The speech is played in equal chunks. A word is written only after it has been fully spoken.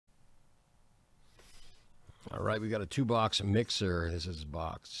All right, we got a 2-box mixer. This is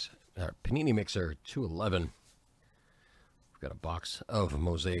Panini Mixer 211. We've got a box of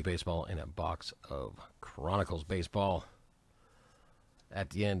Mosaic Baseball and a box of Chronicles Baseball. At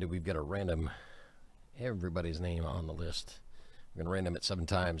the end, we've got a random everybody's name on the list. We're going to random it 7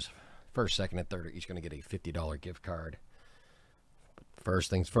 times. First, second, and third are each going to get a $50 gift card. But first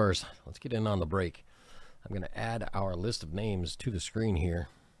things first, let's get in on the break. I'm going to add our list of names to the screen here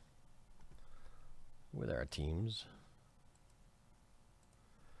with our teams.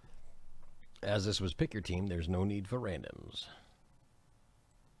 As this was pick your team, there's no need for randoms.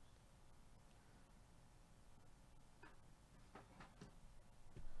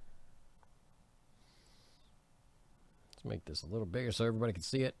 Let's make this a little bigger so everybody can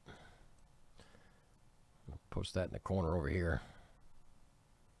see it. I'll post that in the corner over here.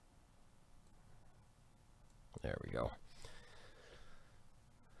 There we go.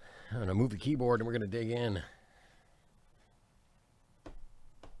 I'm going to move the keyboard and we're going to dig in.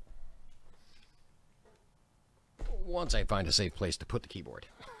 Once I find a safe place to put the keyboard.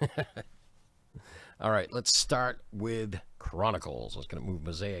 All right, let's start with Chronicles. I was going to move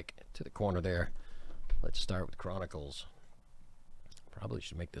Mosaic to the corner there. Let's start with Chronicles. Probably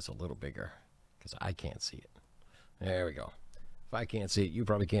should make this a little bigger because I can't see it. There we go. If I can't see it, you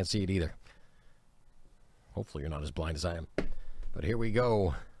probably can't see it either. Hopefully you're not as blind as I am. But here we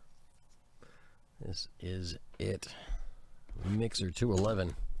go. This is it. Mixer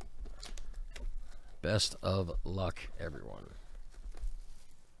 211. Best of luck, everyone.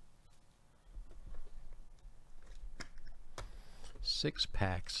 Six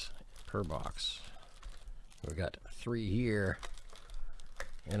packs per box. We got 3 here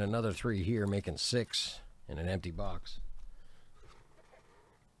and another 3 here, making 6 in an empty box.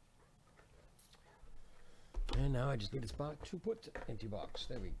 And now I just need a spot to put empty box.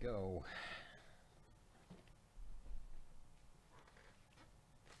 There we go.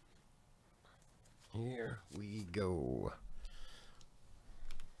 Here we go.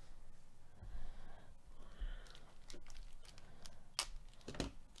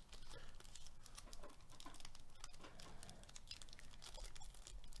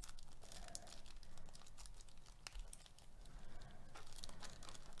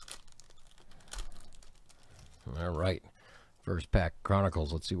 All right. First pack,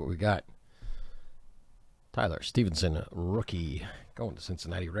 Chronicles. Let's see what we got. Tyler Stevenson, rookie, going to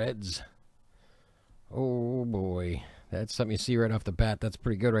Cincinnati Reds. Oh boy, that's something you see right off the bat. That's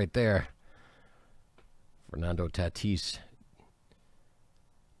pretty good right there. Fernando Tatis,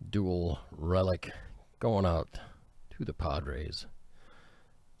 dual relic, going out to the Padres.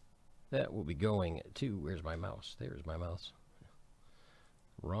 That will be going to, where's my mouse? There's my mouse.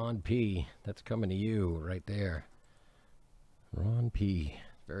 Ron P, that's coming to you right there. Ron P,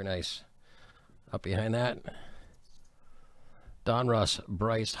 very nice. Up behind that, Donruss,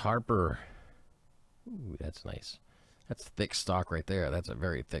 Bryce Harper. Ooh, that's nice. That's thick stock right there. That's a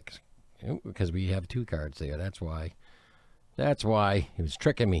very thick, because we have 2 cards there. That's why. That's why he was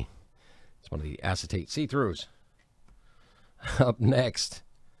tricking me. It's one of the acetate see-throughs. Up next,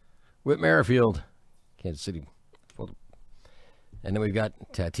 Whit Merrifield, Kansas City. And then we've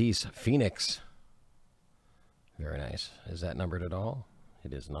got Tatis Phoenix. Very nice. Is that numbered at all?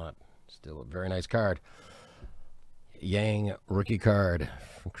 It is not. Still a very nice card. Yang rookie card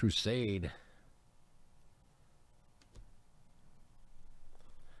from Crusade.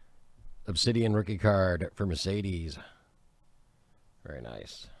 Obsidian rookie card for Mercedes. Very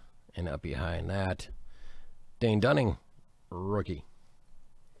nice. And up behind that, Dane Dunning, rookie.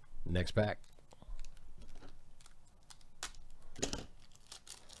 Next pack.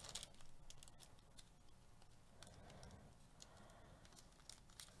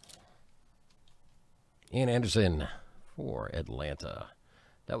 Ian Anderson for Atlanta.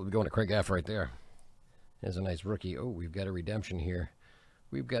 That would be going to Craig F right there. There's a nice rookie. Oh, we've got a redemption here.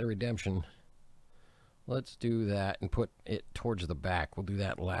 We've got a redemption. Let's do that and put it towards the back. We'll do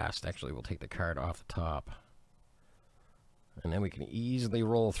that last. Actually, we'll take the card off the top. And then we can easily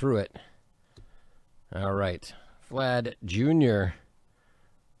roll through it. All right. Vlad Jr.,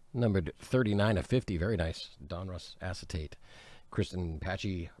 numbered 39 of 50. Very nice. Donruss acetate. Kristen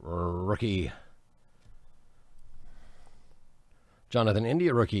Patchy, rookie. Jonathan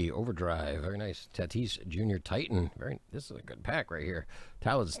India, rookie, overdrive. Very nice. Tatis Jr. Titan. This is a good pack right here.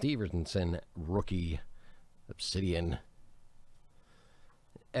 Tyler Stevenson, rookie. Obsidian.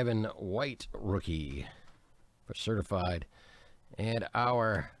 Evan White, rookie for certified. And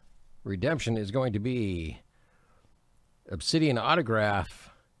our redemption is going to be Obsidian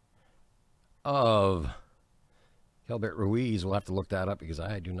autograph of Kelbert Ruiz. We'll have to look that up because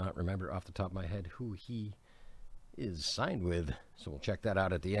I do not remember off the top of my head who he is signed with. So we'll check that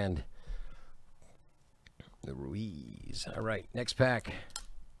out at the end. The Ruiz. All right, next pack.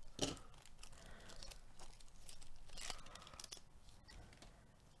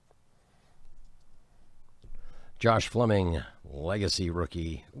 Josh Fleming, Legacy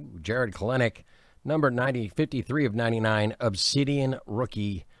rookie. Ooh, Jared Kalenic, number 90, 53 of 99, Obsidian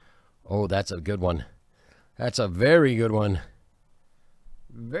rookie. Oh, that's a good one. That's a very good one.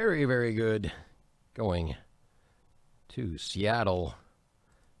 Very, very good. Going to Seattle,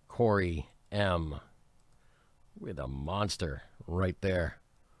 Corey M. With a monster right there.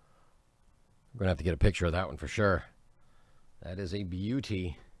 I'm going to have to get a picture of that one for sure. That is a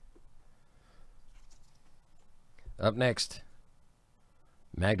beauty. Up next,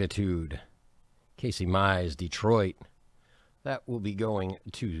 Magnitude, Casey Mize, Detroit. That will be going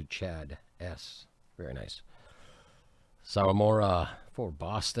to Chad S. Very nice. Sawamura for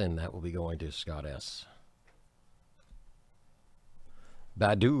Boston. That will be going to Scott S.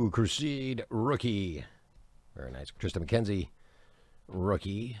 Badu Crusade, rookie. Very nice. Tristan McKenzie,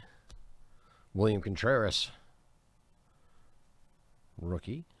 rookie. William Contreras,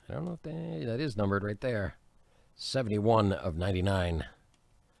 rookie. I don't know if that is numbered right there. 71 of 99.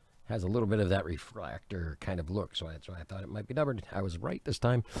 Has a little bit of that refractor kind of look, so that's why I thought it might be numbered. I was right this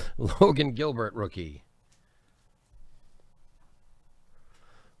time. Logan Gilbert, rookie.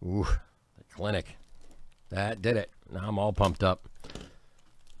 Ooh, the clinic. That did it. Now I'm all pumped up.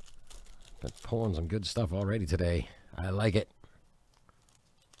 Been pulling some good stuff already today. I like it.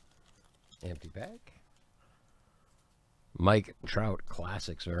 Empty pack. Mike Trout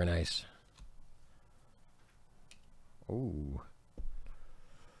Classics. Very nice. Ooh.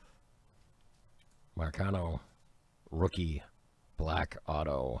 Marcano rookie black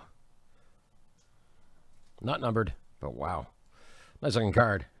auto. Not numbered, but wow. Nice looking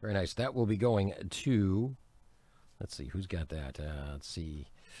card. Very nice. That will be going to, let's see, who's got that? Let's see.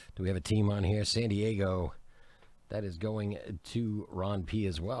 Do we have a team on here? San Diego. That is going to Ron P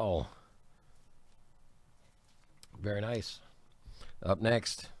as well. Very nice. Up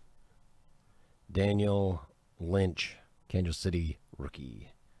next, Daniel Lynch, Kansas City rookie.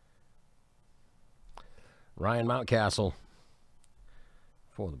 Ryan Mountcastle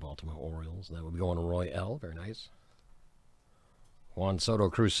for the Baltimore Orioles. That will be going to Roy L. Very nice. Juan Soto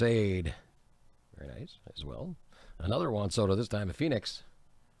Crusade. Very nice as well. Another Juan Soto, this time a Phoenix.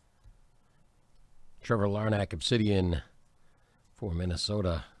 Trevor Larnach Obsidian for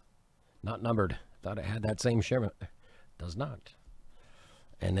Minnesota. Not numbered. Thought it had that same shimmer. Does not.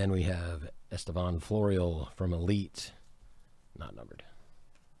 And then we have Estevan Florial from Elite. Not numbered.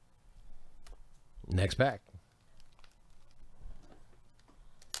 Next pack.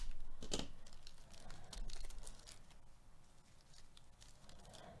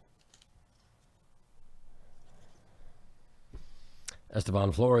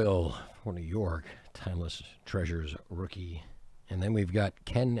 Estevan Florial for New York. Timeless Treasures rookie. And then we've got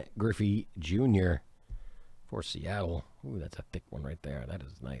Ken Griffey Jr. for Seattle. Ooh, that's a thick one right there. That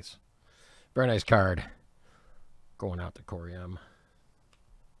is nice. Very nice card. Going out to Corey M.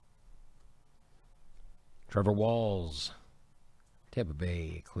 Trevor Walls, Tampa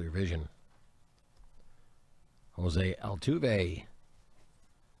Bay Clear Vision. Jose Altuve.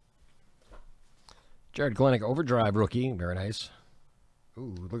 Jared Kalenic Overdrive rookie. Very nice.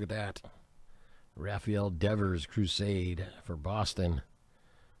 Ooh, look at that. Rafael Devers Crusade for Boston.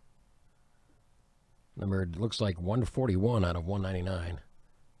 Numbered, looks like 141 out of 199.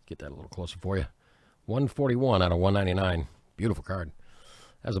 Get that a little closer for you. 141 out of 199. Beautiful card.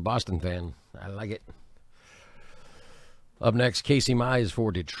 As a Boston fan, I like it. Up next, Casey Mize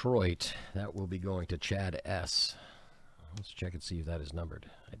for Detroit. That will be going to Chad S. Let's check and see if that is numbered.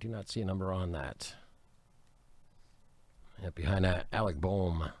 I do not see a number on that. And behind that, Alec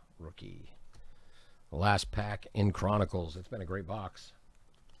Boehm, rookie. The last pack in Chronicles. It's been a great box.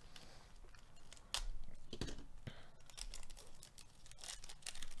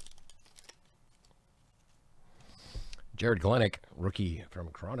 Jared Kalenic, rookie from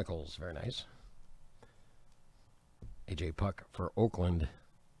Chronicles. Very nice. AJ Puck for Oakland.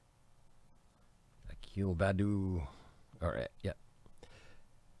 Akil Badu. All right, yeah.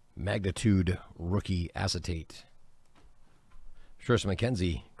 Magnitude rookie acetate. Tristan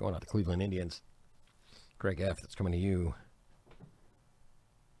McKenzie going out to Cleveland Indians. Greg F. That's coming to you.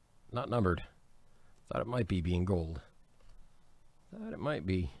 Not numbered. Thought it might be being gold. Thought it might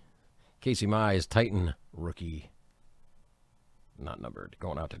be. Casey Mize, Titan rookie. Not numbered.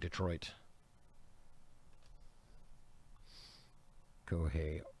 Going out to Detroit.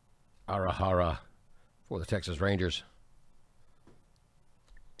 Kohei Arahara for the Texas Rangers.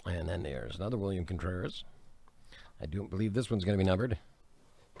 And then there's another William Contreras. I don't believe this one's going to be numbered.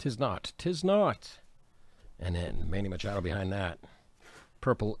 Tis not. Tis not. And then Manny Machado behind that.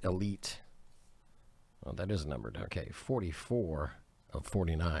 Purple Elite. Oh, that is numbered. Okay, 44 of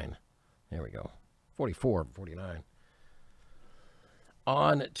 49. There we go. 44 of 49.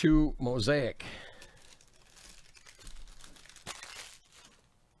 On to Mosaic.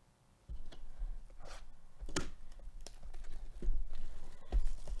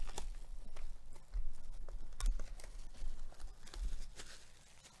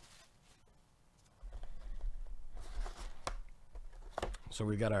 So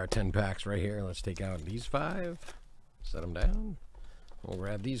we got our 10 packs right here. Let's take out these 5. Set them down. We'll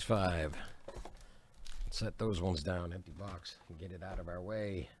grab these 5. Set those ones down. Empty box. And get it out of our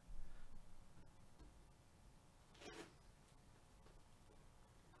way.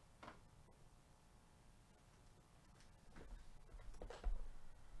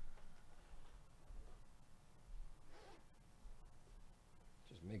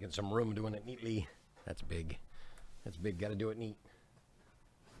 Just making some room, doing it neatly. That's big. That's big. Got to do it neat.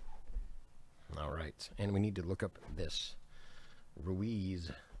 All right, and we need to look up this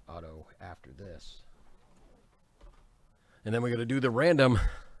Ruiz auto after this. And then we're going to do the random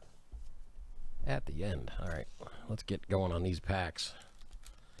at the end. All right, let's get going on these packs.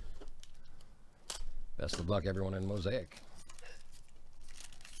 Best of luck, everyone in Mosaic.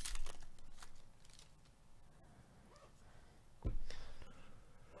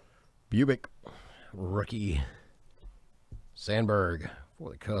 Bubic, rookie. Sandberg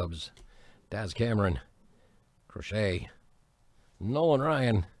for the Cubs. Daz Cameron, Crochet, Nolan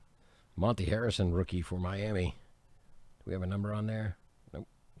Ryan, Monty Harrison, rookie for Miami. Do we have a number on there? Nope,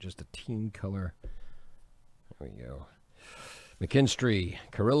 just a team color. There we go. McKinstry,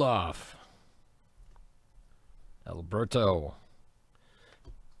 Kirilloff, Alberto.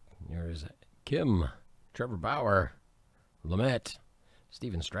 There's Kim, Trevor Bauer, Lamet,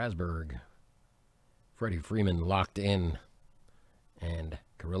 Steven Strasburg, Freddie Freeman locked in, and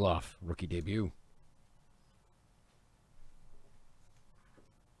Kirilloff, rookie debut.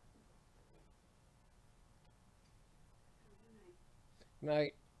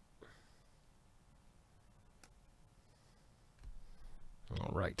 Night. All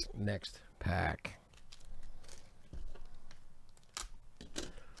right, next pack.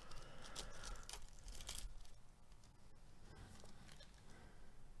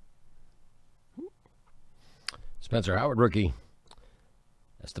 Spencer Howard, rookie.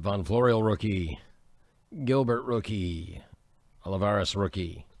 Estevan Florial, rookie. Gilbert, rookie. Olivares,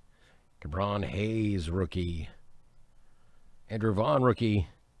 rookie. Cabron Hayes, rookie. Andrew Vaughn, rookie.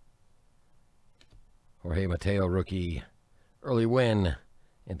 Jorge Mateo, rookie. Early Win.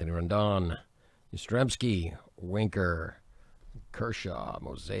 Anthony Rondon. Yastrzemski, Winker. Kershaw,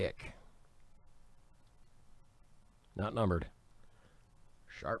 Mosaic. Not numbered.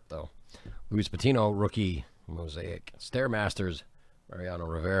 Sharp, though. Luis Patino, rookie. Mosaic. Stairmasters. Mariano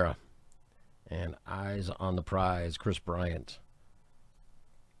Rivera. And Eyes on the Prize, Chris Bryant.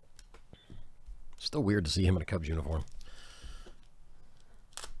 Still weird to see him in a Cubs uniform.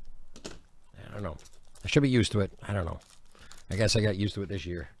 I don't know. I should be used to it. I don't know. I guess I got used to it this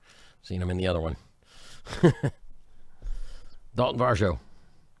year. Seeing him in the other one. Dalton Varsho.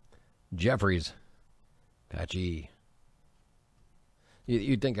 Jeffries. Patchy.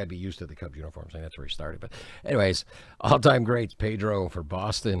 You'd think I'd be used to the Cubs uniform, saying that's where he started. But anyways, all-time greats. Pedro for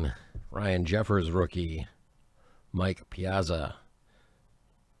Boston. Ryan Jeffers, rookie. Mike Piazza.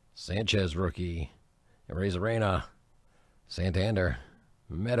 Sanchez, rookie. Arena. Santander.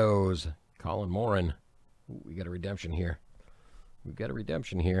 Meadows. Colin Morin. Ooh, we got a redemption here. We've got a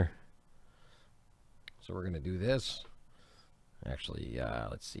redemption here. So we're going to do this. Actually,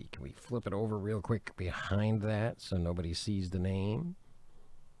 let's see. Can we flip it over real quick behind that so nobody sees the name?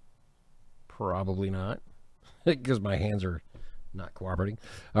 Probably not, because my hands are not cooperating.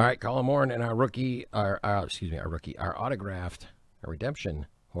 All right, Colin Morin and our rookie, our autographed, our redemption,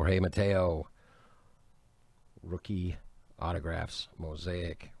 Jorge Mateo, rookie autographs,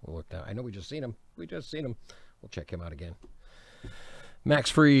 Mosaic. We'll look down. I know we just seen him. We'll check him out again.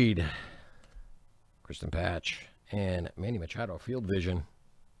 Max Fried, Kristen Patch, and Manny Machado, Field Vision.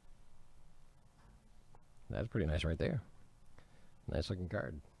 That's pretty nice right there. Nice looking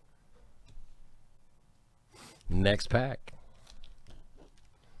card. Next pack.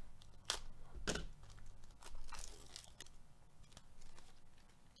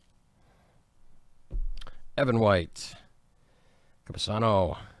 Evan White,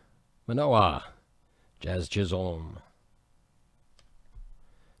 Campusano, Manoa, Jazz Chisholm,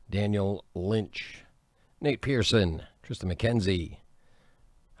 Daniel Lynch, Nate Pearson, Tristan McKenzie,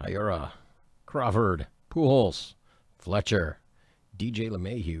 Hayura, Crawford, Pujols, Fletcher. DJ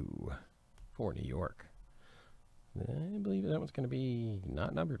LeMahieu for New York. I believe that one's going to be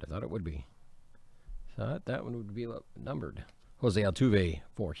not numbered. I thought it would be. Thought that one would be numbered. Jose Altuve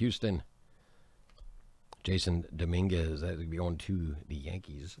for Houston. Jason Dominguez. That would be going to the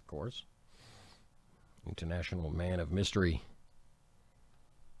Yankees, of course. International Man of Mystery.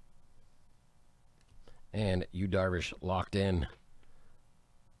 And Yu Darvish locked in.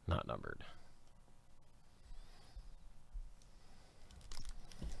 Not numbered.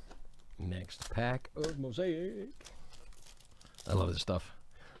 Next pack of Mosaic. I love this stuff.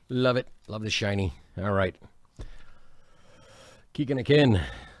 Love it. Love the shiny. All right. Keegan Akin.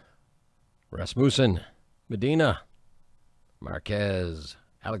 Rasmussen. Medina. Marquez.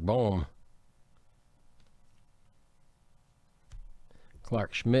 Alec Boehm.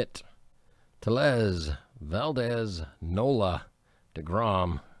 Clark Schmidt. Tellez. Valdez. Nola.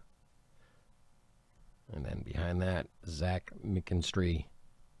 DeGrom. And then behind that, Zach McKinstry.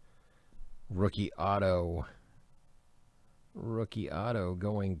 Rookie auto. Rookie auto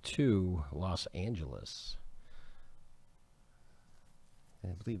going to Los Angeles. I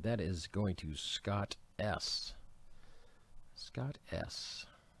believe that is going to Scott S. Scott S.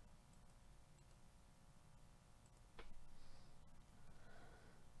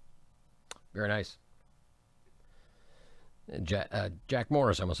 Very nice. Jack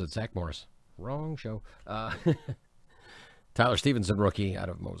Morris. I almost said Zach Morris. Wrong show. Tyler Stevenson, rookie out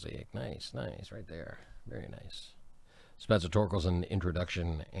of Mosaic. Nice, nice, right there. Very nice. Spencer Torkelson,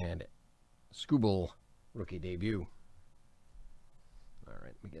 introduction, and Skubal, rookie debut. All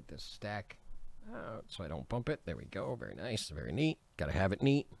right, we get this stack out so I don't bump it. There we go. Very nice, very neat. Got to have it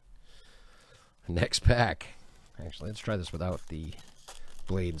neat. Next pack. Actually, let's try this without the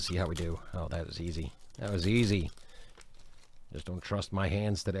blade and see how we do. Oh, that was easy. That was easy. Just don't trust my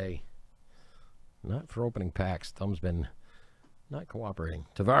hands today. Not for opening packs. Thumb's been not cooperating.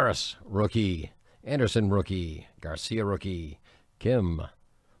 Tavares, rookie. Anderson, rookie. Garcia, rookie. Kim.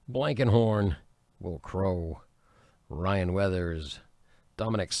 Blankenhorn. Will Crow. Ryan Weathers.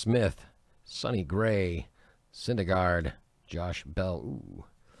 Dominic Smith. Sonny Gray. Syndergaard. Josh Bell. Ooh.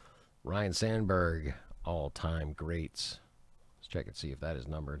 Ryan Sandberg. All-time greats. Let's check and see if that is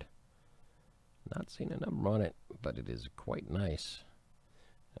numbered. Not seeing a number on it, but it is quite nice.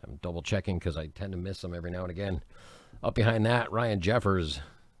 I'm double checking because I tend to miss them every now and again. Up behind that, Ryan Jeffers.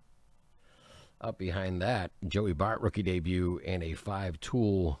 Up behind that, Joey Bart rookie debut and a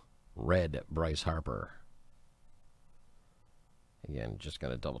 5-tool red Bryce Harper. Again, just got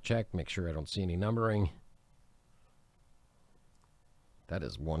to double check, make sure I don't see any numbering. That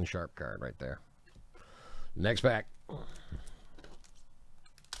is one sharp card right there. Next pack.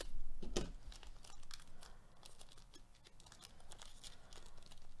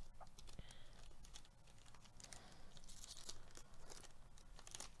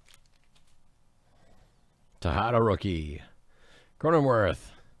 Tejada rookie.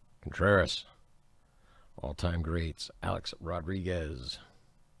 Cronenworth. Contreras. All-time greats. Alex Rodriguez.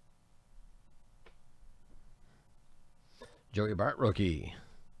 Joey Bart rookie.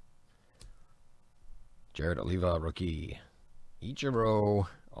 Jared Oliva rookie. Ichiro.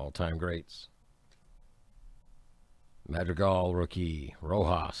 All-time greats. Madrigal rookie.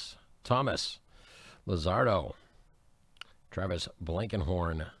 Rojas. Thomas. Luzardo. Travis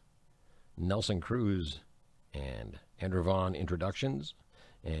Blankenhorn. Nelson Cruz. And Andrew Vaughn introductions,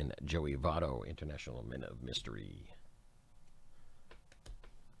 and Joey Votto, International Men of Mystery.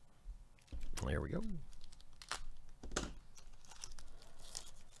 There we go.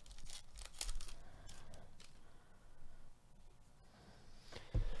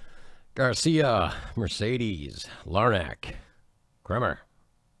 Garcia, Mercedes, Larnack, Kremer,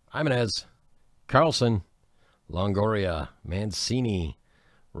 Jimenez, Carlson, Longoria, Mancini,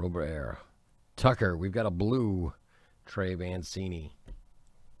 Robert, Tucker. We've got a blue Trey Mancini.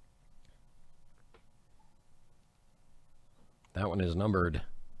 That one is numbered,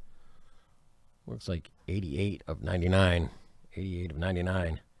 looks like 88 of 99. 88 of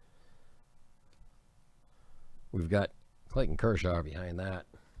 99. We've got Clayton Kershaw behind that.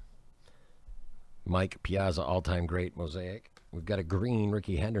 Mike Piazza, all-time great Mosaic. We've got a green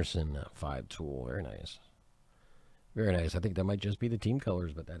Ricky Henderson 5-tool. Very nice. Very nice. I think that might just be the team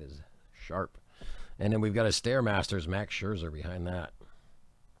colors, but that is sharp. And then we've got a Stairmasters Max Scherzer behind that.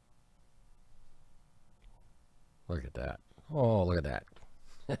 Look at that. Oh, look at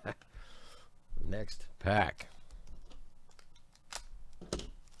that. Next pack.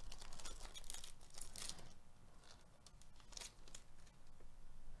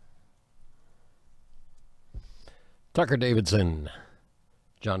 Tucker Davidson.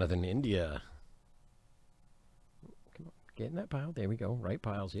 Jonathan India. Get in that pile. There we go. Right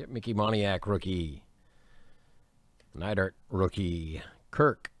piles. Yep. Mickey Moniak, rookie. Neidert, rookie.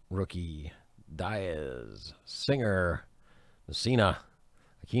 Kirk, rookie. Diaz. Singer. Messina.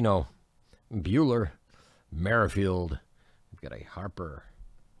 Aquino. Bueller. Merrifield. We've got a Harper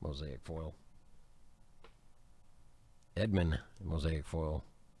mosaic foil. Edmund mosaic foil.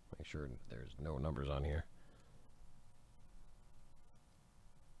 Make sure there's no numbers on here.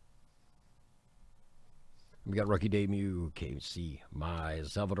 We got rookie debut, KC Mize,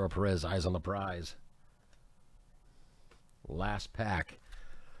 Salvador Perez, eyes on the prize. Last pack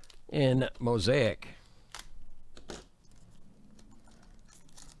in mosaic.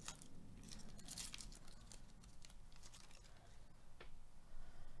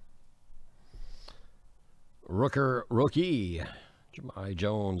 Rooker rookie. Jahmai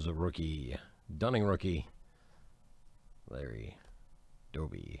Jones rookie. Dunning rookie. Larry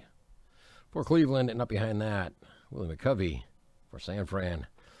Doby. For Cleveland, and up behind that, Willie McCovey. For San Fran,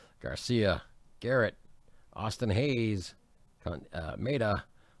 Garcia, Garrett, Austin Hayes, Maeda,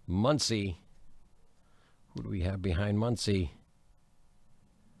 Muncy. Who do we have behind Muncy?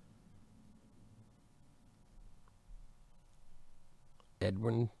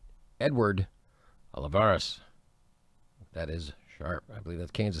 Edward Olivares. That is sharp. I believe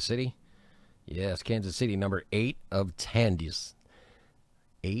that's Kansas City. Yes, Kansas City, number 8 of 10.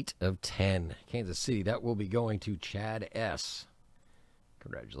 8 of 10. Kansas City. That will be going to Chad S.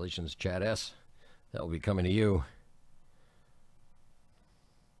 Congratulations, Chad S. That will be coming to you.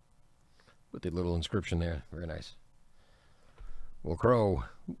 With the little inscription there. Very nice. Will Crow.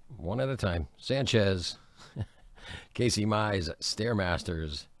 One at a time. Sanchez. Casey Mize.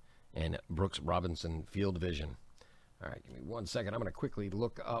 Stairmasters. And Brooks Robinson Field Vision. All right, give me 1 second. I'm going to quickly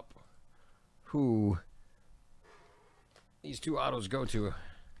look up who these two autos go to.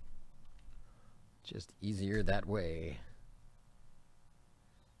 Just easier that way.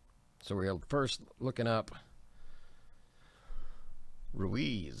 So we're first looking up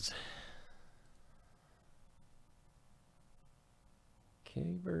Ruiz.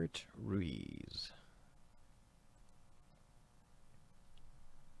 Keibert Ruiz.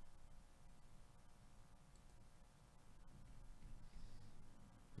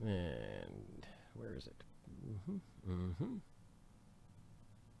 And where is it?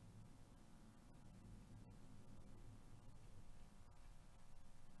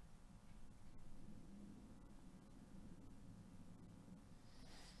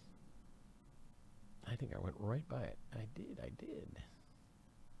 I think I went right by it. I did.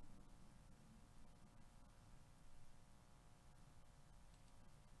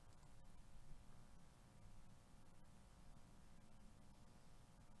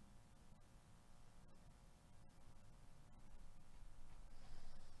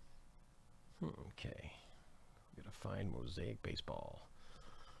 Okay. Gotta find Mosaic Baseball.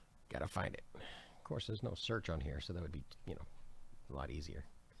 Gotta find it. Of course, there's no search on here, so that would be, you know, a lot easier.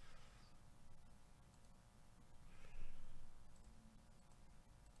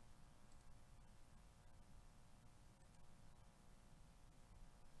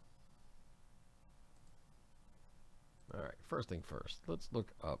 All right, first thing first, let's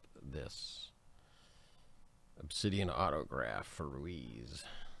look up this Obsidian autograph for Ruiz.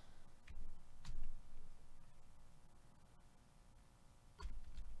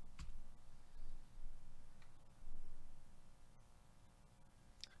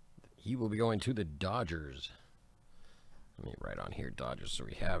 He will be going to the Dodgers. Let me write on here Dodgers so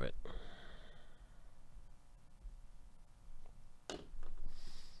we have it.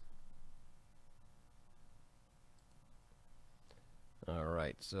 All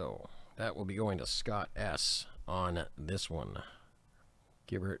right, so that will be going to Scott S. on this one.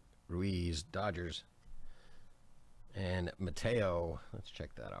 Gilbert Ruiz, Dodgers. And Mateo, let's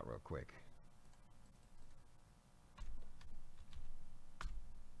check that out real quick.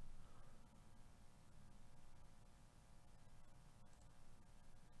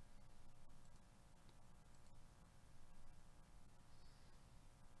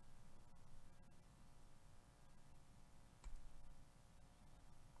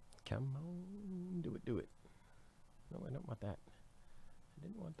 Come on, do it. No, I don't want that. I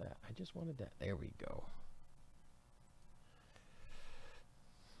didn't want that. I just wanted that. There we go.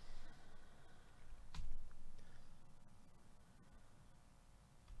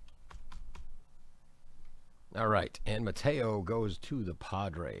 All right, and Mateo goes to the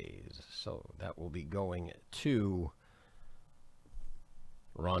Padres. So that will be going to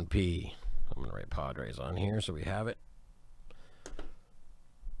Ron P. I'm going to write Padres on here so we have it.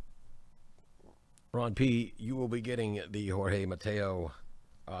 Ron P., you will be getting the Jorge Mateo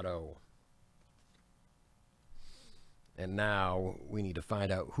auto. And now we need to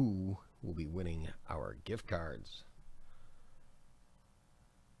find out who will be winning our gift cards.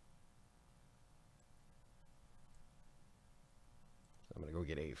 So I'm going to go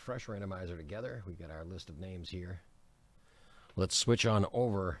get a fresh randomizer together. We've got our list of names here. Let's switch on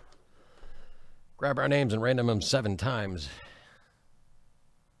over. Grab our names and random them 7 times.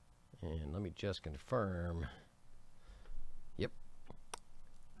 And let me just confirm. Yep.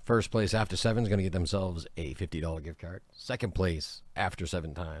 First place after 7 is going to get themselves a $50 gift card. Second place after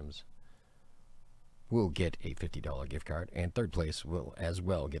 7 times will get a $50 gift card. And third place will as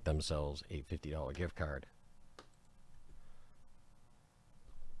well get themselves a $50 gift card.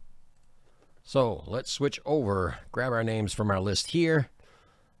 So let's switch over, grab our names from our list here,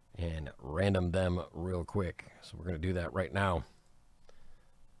 and random them real quick. So we're going to do that right now.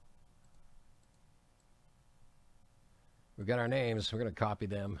 We've got our names. We're going to copy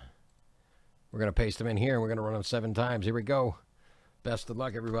them. We're going to paste them in here, and we're going to run them 7 times. Here we go. Best of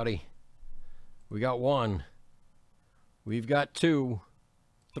luck, everybody. We got 1. We've got 2,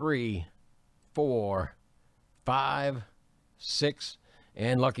 3, 4, 5, 6,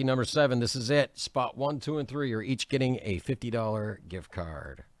 and lucky number 7. This is it. Spot 1, 2, and 3 are each getting a $50 gift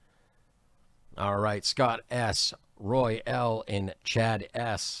card. All right, Scott S., Roy L., and Chad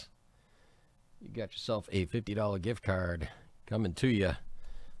S. You got yourself a $50 gift card coming to you.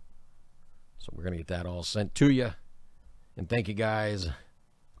 So we're going to get that all sent to you. And thank you, guys.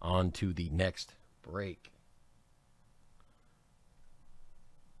 On to the next break.